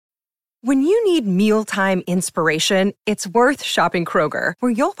When you need mealtime inspiration, it's worth shopping Kroger,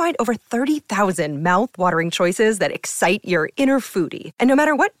 where you'll find over 30,000 mouth-watering choices that excite your inner foodie. And no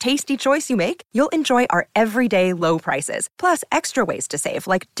matter what tasty choice you make, you'll enjoy our everyday low prices, plus extra ways to save,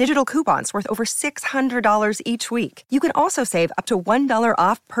 like digital coupons worth over $600 each week. You can also save up to $1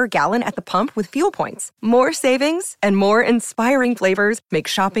 off per gallon at the pump with fuel points. More savings and more inspiring flavors make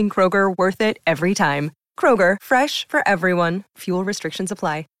shopping Kroger worth it every time. Kroger, fresh for everyone. Fuel restrictions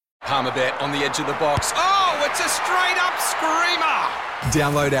apply. Palmerbet on the edge of the box. Oh, it's a straight-up screamer!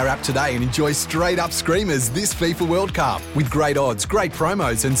 Download our app today and enjoy straight-up screamers this FIFA World Cup with great odds, great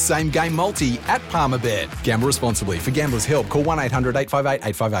promos and same-game multi at Palmerbet. Gamble responsibly. For Gamblers' Help, call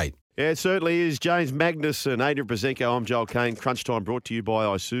 1-800-858-858. Yeah, it certainly is. James Magnuson, Adrian Brazenko, I'm Joel Kane. Crunch Time brought to you by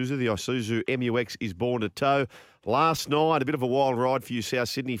Isuzu. The Isuzu MUX is born to tow. Last night, a bit of a wild ride for you South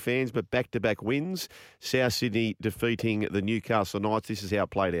Sydney fans, but back-to-back wins. South Sydney defeating the Newcastle Knights. This is how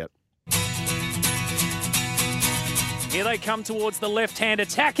it played out. Here they come towards the left-hand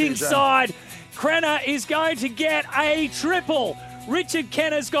attacking side. Krenner is going to get a triple. Richard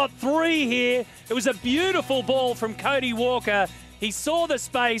Kenner's got 3 here. It was a beautiful ball from Cody Walker. He saw the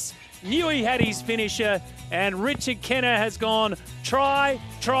space, knew he had his finisher, and Richard Kenner has gone try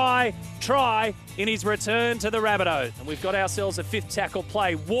in his return to the Rabbitohs. And we've got ourselves a 5th tackle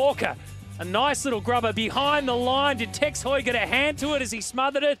play. Walker, a nice little grubber behind the line. Did Tex Hoy get a hand to it as he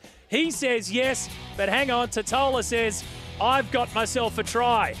smothered it? He says yes, but hang on, Totola says, I've got myself a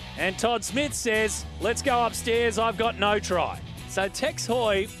try. And Todd Smith says, let's go upstairs, I've got no try. So Tex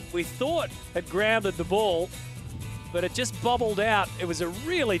Hoy, we thought, had grounded the ball, but it just bobbled out. It was a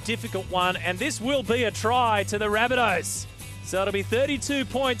really difficult one, and this will be a try to the Rabbitohs. So it'll be 32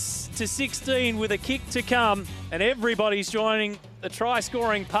 points to 16 with a kick to come, and everybody's joining the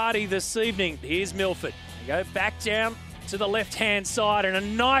try-scoring party this evening. Here's Milford. We go back down to the left-hand side, and a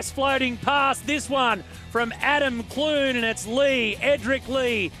nice floating pass, this one from Adam Clune, and it's Lee, Edric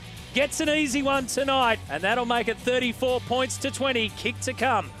Lee. Gets an easy one tonight, and that'll make it 34 points to 20. Kick to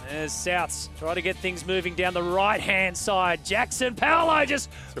come as Souths try to get things moving down the right-hand side. Jackson Paolo just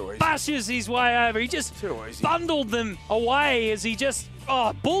bushes his way over. He just bundled them away as he just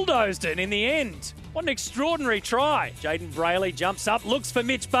bulldozed it in the end. What an extraordinary try. Jaden Brayley jumps up, looks for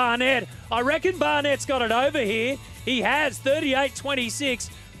Mitch Barnett. I reckon Barnett's got it over here. He has 38-26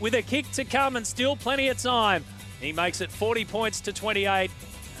 with a kick to come and still plenty of time. He makes it 40 points to 28.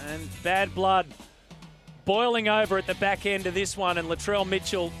 And bad blood boiling over at the back end of this one. And Latrell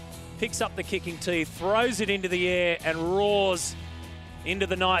Mitchell picks up the kicking tee, throws it into the air and roars into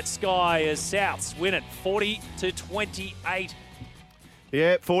the night sky as Souths win it 40-28.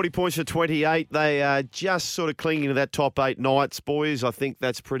 Yeah, 40 points to 28. They are just sort of clinging to that top 8 Knights, boys. I think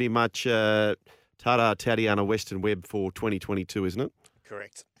that's pretty much Tatiana Western Webb for 2022, isn't it?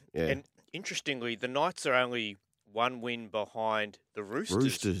 Correct. Yeah. And interestingly, the Knights are only 1 win behind the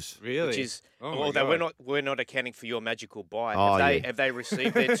Roosters. Really? Which is, God. we're not accounting for your magical buy. Oh, Have they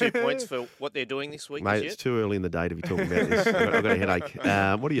received their 2 points for what they're doing this week? Mate, it's too early in the day to be talking about this. I've got a headache.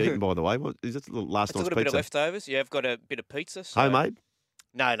 What are you eating, by the way? What is it? Last It's a night's little bit of pizza? leftovers. Yeah, I've got a bit of pizza. So. Homemade?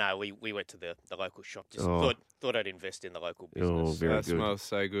 No, we went to the local shop. Just thought I'd invest in the local business. Oh, very That good. smells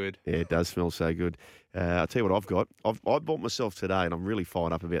so good. Yeah, it does smell so good. I'll tell you what I've got. I bought myself today, and I'm really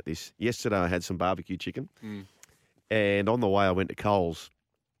fired up about this. Yesterday I had some barbecue chicken. And on the way, I went to Coles,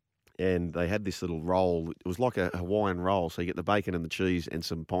 and they had this little roll. It was like a Hawaiian roll, so you get the bacon and the cheese and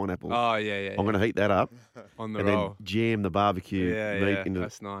some pineapple. Oh, yeah. I'm going to heat that up On the and roll. then jam the barbecue meat into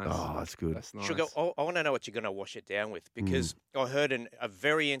That's nice. Oh, that's good. That's nice. Sugar, I want to know what you're going to wash it down with because I heard a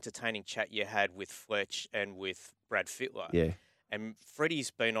very entertaining chat you had with Fletch and with Brad Fittler. Yeah. And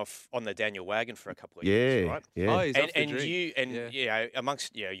Freddie's been off on the Daniel wagon for a couple of Yeah. years, right? Yeah. Oh, he's off the And drink. you know,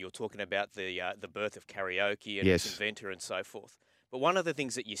 amongst you're talking about the birth of karaoke and Yes. its inventor and so forth. But one of the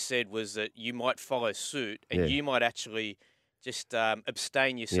things that you said was that you might follow suit and Yeah. you might actually just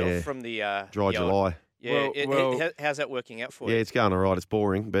abstain yourself Yeah. from the Dry July. Yeah, Well- how's that working out for Yeah, you? it's going all right. It's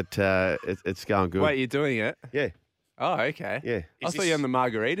boring, but it's going good. Wait, you're doing it? Yeah. Oh, okay. Yeah. I thought you were on the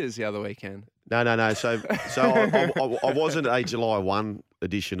margaritas the other weekend. No. So I wasn't a July 1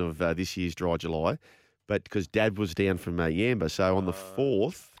 edition of this year's Dry July, but because Dad was down from Yamba, so on the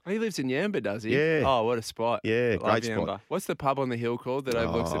 4th. Oh, he lives in Yamba, does he? Yeah. Oh, what a spot. Yeah, Love great Yamba. spot. What's the pub on the hill called that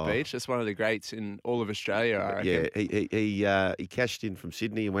overlooks the Oh. beach? That's one of the greats in all of Australia, I reckon. Yeah, he cashed in from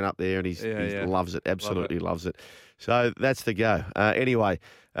Sydney and went up there, and he Yeah. loves it. Absolutely loves it. So that's the go. Anyway,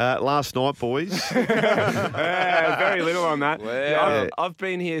 last night, boys. Yeah, very little on that. Wow. Yeah, I've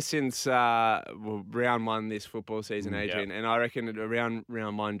been here since round 1 this football season, Adrian, and I reckon at around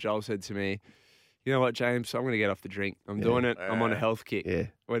round 1, Joel said to me, You know what, James? I'm going to get off the drink. I'm doing it. I'm on a health kick. Yeah.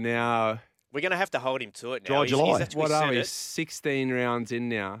 We're now, We're going to have to hold him to it now. Dry July. That's what we are said we? it. 16 rounds in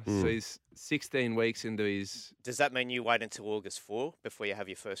now. So he's 16 weeks into his. Does that mean you wait until August 4 before you have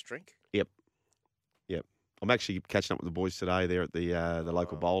your first drink? Yep. I'm actually catching up with the boys today there at the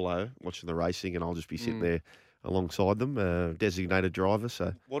local bowlo, watching the racing, and I'll just be sitting there alongside them, designated driver.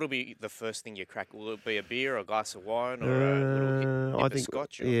 So What'll be the first thing you crack? Will it be a beer, or a glass of wine, or a little hip I of think,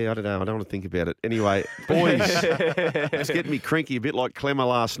 scotch? Or? yeah, I don't know. I don't want to think about it. Anyway, boys, it's getting me cranky, a bit like Clemmer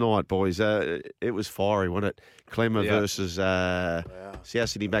last night, boys. It was fiery, wasn't it? Clemmer versus South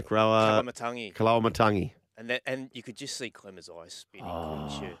Sydney back rower Kalamatangi. And you could just see Clemmer's eyes spinning,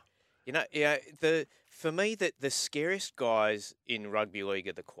 couldn't you? You know, for me, the scariest guys in rugby league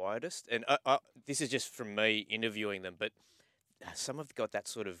are the quietest. And this is just from me interviewing them, but some have got that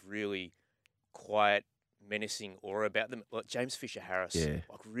sort of really quiet, menacing aura about them. Like James Fisher-Harris,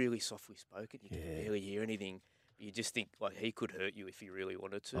 like really softly spoken. You can barely hear anything. You just think like he could hurt you if he really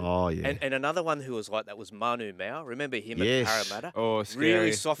wanted to. Oh, yeah. And another one who was like that was Manu Mao. Remember him at Parramatta? Oh, scary.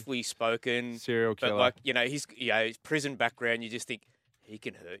 Really softly spoken. Serial killer. But like, his his prison background, you just think he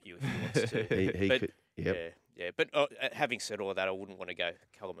can hurt you if he wants to. He But- could, yep. Yeah. But having said all that, I wouldn't want to go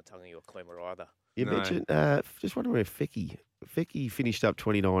Kalamatangi or Clemmer either. You No. mentioned, just wondering where Fecky finished up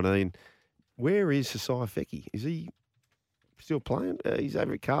 2019. Where is Sasai Fecky? Is he still playing? He's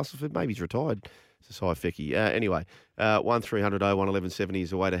over at Castleford. Maybe he's retired. Sasai Fecky. Anyway, 1300 01 1170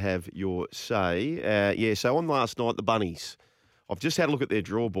 is a way to have your say. So on last night, the Bunnies. I've just had a look at their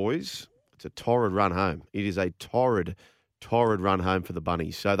draw, boys. It's a torrid run home. It is a torrid run home for the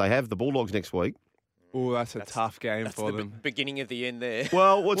Bunnies. So they have the Bulldogs next week. Oh, that's a tough game That's for the them. beginning of the end there.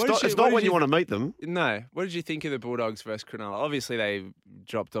 Well, it's What not, did it's you- what not did when you you- want to meet them. No. What did you think of the Bulldogs versus Cronulla? Obviously, they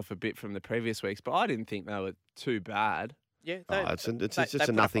dropped off a bit from the previous weeks, but I didn't think they were too bad. Yeah, It's they just put a up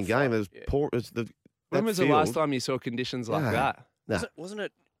nothing fight. game. It was Yeah. poor. It's the, When that was the last field- time you saw conditions like No. that? No. Wasn't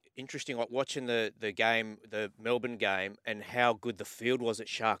it interesting, like watching the game, the Melbourne game, and how good the field was at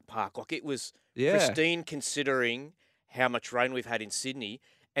Shark Park? Like it was Yeah. pristine considering how much rain we've had in Sydney.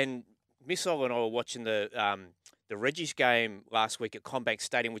 And Missile and I were watching the Reggie's game last week at CommBank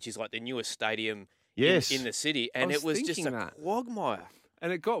Stadium, which is like the newest stadium Yes. in the city, and it was was just a thinking that. quagmire.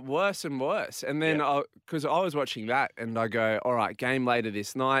 And it got worse and worse. And then, because I was watching that, and I go, all right, game later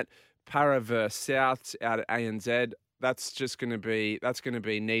this night, Para versus Souths out at ANZ. That's going to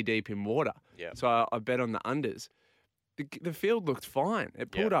be knee deep in water. Yeah. So I bet on the unders. The field looked fine. It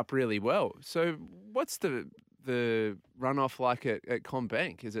pulled up really well. So what's the runoff like at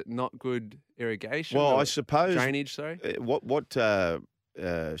CommBank? Is it not good irrigation? Well, or I suppose drainage. Sorry. What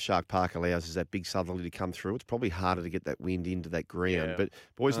Shark Park allows is that big southerly to come through. It's probably harder to get that wind into that ground. Yeah. But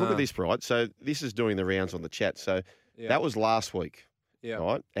boys, look at this, right? So this is doing the rounds on the chat. So that was last week, Yeah.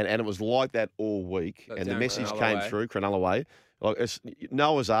 right? And it was like that all week. That's And the down message Cronulla came way. through Cronulla way. Like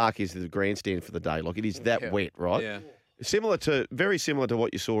Noah's Ark is the grandstand for the day. Like it is that wet, right? Yeah. Very similar to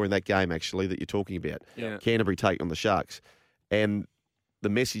what you saw in that game actually that you're talking about. Yeah. Canterbury take on the Sharks, and the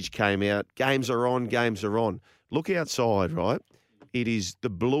message came out: games are on, games are on. Look outside, right? It is the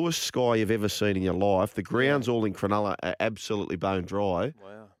bluest sky you've ever seen in your life. The grounds all in Cronulla are absolutely bone dry.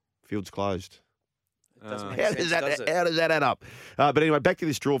 Wow. Field's closed. It doesn't make How sense, does it? that add up? But anyway, back to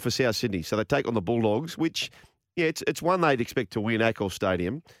this draw for South Sydney. So they take on the Bulldogs, which, it's one they'd expect to win Accor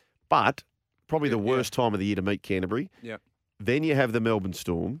Stadium, but probably the worst time of the year to meet Canterbury. Yeah. Then you have the Melbourne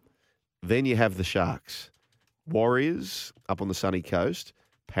Storm. Then you have the Sharks. Warriors up on the sunny coast.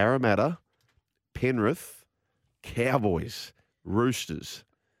 Parramatta. Penrith. Cowboys. Roosters.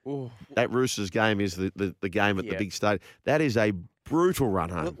 Ooh. That Roosters game is the game at the Yeah. big stadium. That is a brutal run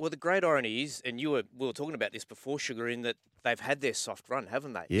home. Well, the great irony is, and we were talking about this before, Sugar, in that they've had their soft run,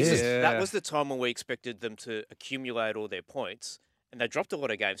 haven't they? Yeah. That was the time when we expected them to accumulate all their points, and they dropped a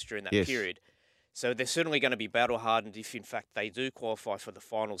lot of games during that Yes. period. So they're certainly going to be battle-hardened if, in fact, they do qualify for the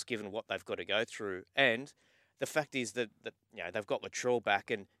finals, given what they've got to go through. And the fact is that they've got Latrell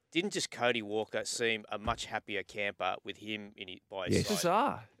back, and didn't just Cody Walker seem a much happier camper with him by his Yes. It's side?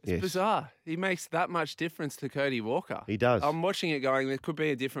 bizarre. It's Yes. bizarre. He makes that much difference to Cody Walker. He does. I'm watching it going, there could be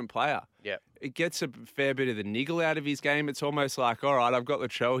a different player. Yeah. It gets a fair bit of the niggle out of his game. It's almost like, all right, I've got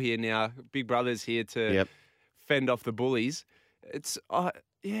Latrell here now. Big Brother's here to fend off the bullies. It's,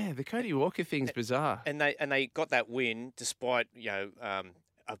 the Cody Walker thing's bizarre. And they got that win despite a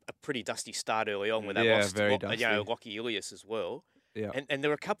pretty dusty start early on when they Yeah, lost very dusty. Lockie Ilias as well. Yeah. And there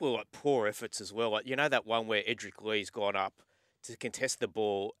were a couple of poor efforts as well. Like that one where Edric Lee's gone up to contest the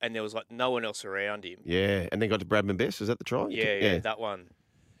ball and there was no one else around him. Yeah, and then got to Bradman Best. Is that the try? Yeah, that one.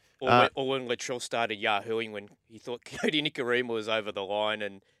 Or when Latrell started yahooing when he thought Cody Nicarima was over the line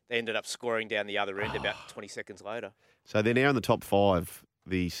and they ended up scoring down the other end about 20 seconds later. So they're now in the top 5,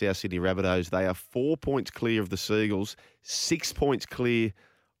 the South Sydney Rabbitohs. They are 4 points clear of the Seagulls, 6 points clear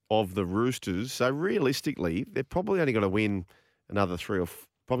of the Roosters. So realistically, they're probably only going to win another 3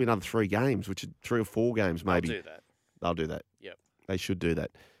 games, which is 3 or 4 games maybe. They'll do that. Yep. They should do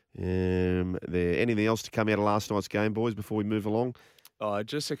that. There anything else to come out of last night's game, boys, before we move along? Oh,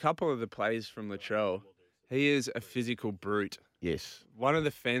 just a couple of the plays from Latrell. He is a physical brute. Yes. One of the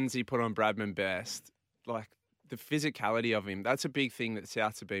fends he put on Bradman Best, like the physicality of him, that's a big thing that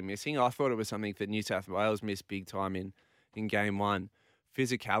Souths have been missing. I thought it was something that New South Wales missed big time in game 1.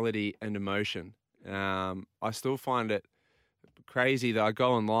 Physicality and emotion. I still find it crazy that I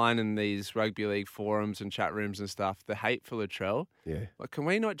go online in these rugby league forums and chat rooms and stuff, the hate for Latrell. Yeah. Like, can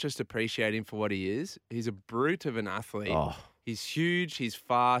we not just appreciate him for what he is? He's a brute of an athlete. Oh. He's huge, he's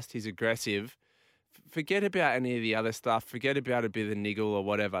fast, he's aggressive. Forget about any of the other stuff. Forget about a bit of niggle or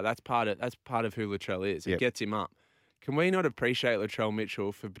whatever. That's part of who Latrell is. It gets him up. Can we not appreciate Latrell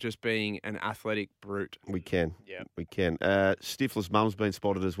Mitchell for just being an athletic brute? We can. Yeah. We can. Stifler's mum's been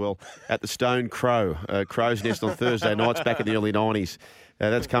spotted as well at the Stone Crow, Crow's Nest on Thursday nights back in the early 90s.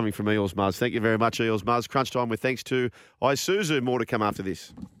 That's coming from Eels Muzz. Thank you very much, Eels Muzz. Crunch time with thanks to Isuzu. More to come after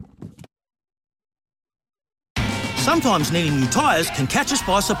this. Sometimes needing new tyres can catch us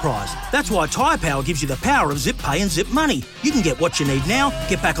by surprise. That's why Tyre Power gives you the power of Zip Pay and Zip Money. You can get what you need now,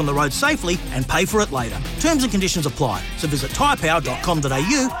 get back on the road safely and pay for it later. Terms and conditions apply. So visit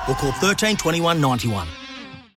tyrepower.com.au or call 13 21 91.